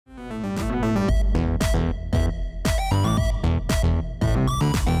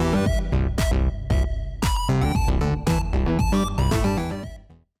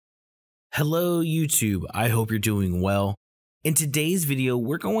Hello YouTube, I hope you're doing well. In today's video,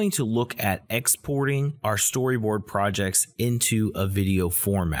 we're going to look at exporting our storyboard projects into a video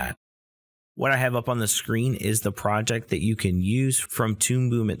format. What I have up on the screen is the project that you can use from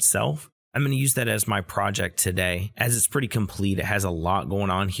Toon Boom itself. I'm going to use that as my project today, as it's pretty complete. It has a lot going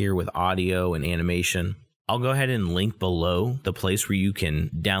on here with audio and animation. I'll go ahead and link below the place where you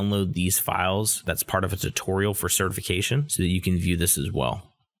can download these files. That's part of a tutorial for certification so that you can view this as well.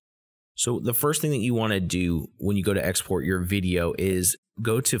 So the first thing that you want to do when you go to export your video is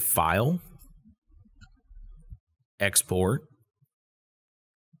go to File, Export.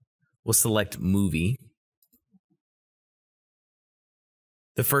 We'll select Movie.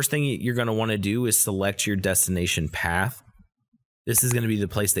 The first thing you're going to want to do is select your destination path. This is going to be the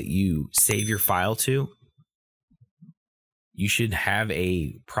place that you save your file to. You should have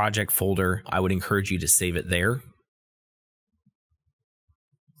a project folder. I would encourage you to save it there.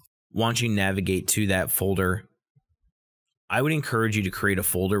 Once you navigate to that folder, I would encourage you to create a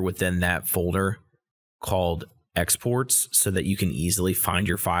folder within that folder called Exports so that you can easily find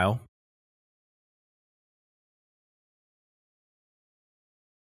your file.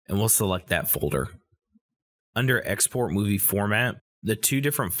 And we'll select that folder. Under Export Movie Format, the two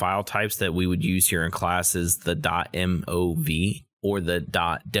different file types that we would use here in class is the .mov or the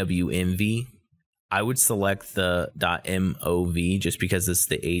 .wmv. I would select the .mov just because it's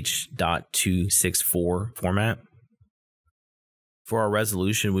the H.264 format. For our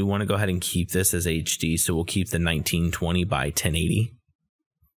resolution, we want to go ahead and keep this as HD, so we'll keep the 1920 by 1080.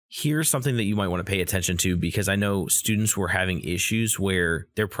 Here's something that you might want to pay attention to because I know students were having issues where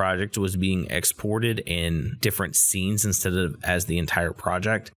their project was being exported in different scenes instead of as the entire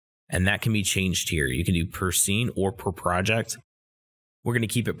project, and that can be changed here. You can do per scene or per project. We're going to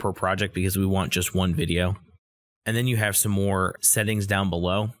keep it per project because we want just one video. And then you have some more settings down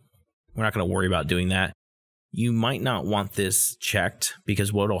below. We're not going to worry about doing that. You might not want this checked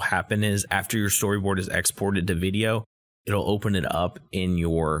because what will happen is after your storyboard is exported to video, it'll open it up in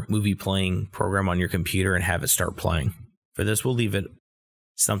your movie playing program on your computer and have it start playing. For this, we'll leave it.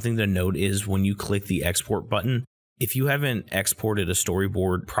 Something to note is when you click the export button, if you haven't exported a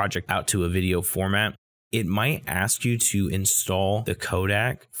storyboard project out to a video format, it might ask you to install the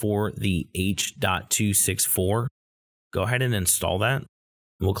codec for the H.264. Go ahead and install that. And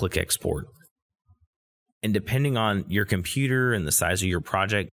we'll click export. And depending on your computer and the size of your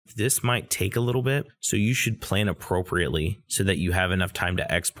project, this might take a little bit. So you should plan appropriately so that you have enough time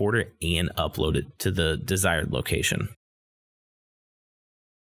to export it and upload it to the desired location.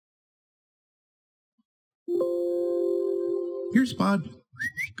 Here, Spot.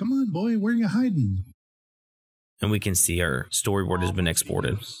 Come on, boy. Where are you hiding? And we can see our storyboard has been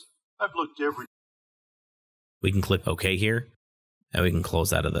exported. I've looked every. We can click OK here, and we can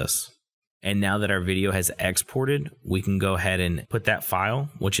close out of this. And now that our video has exported, we can go ahead and put that file,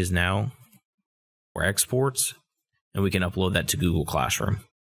 which is now for exports, and we can upload that to Google Classroom.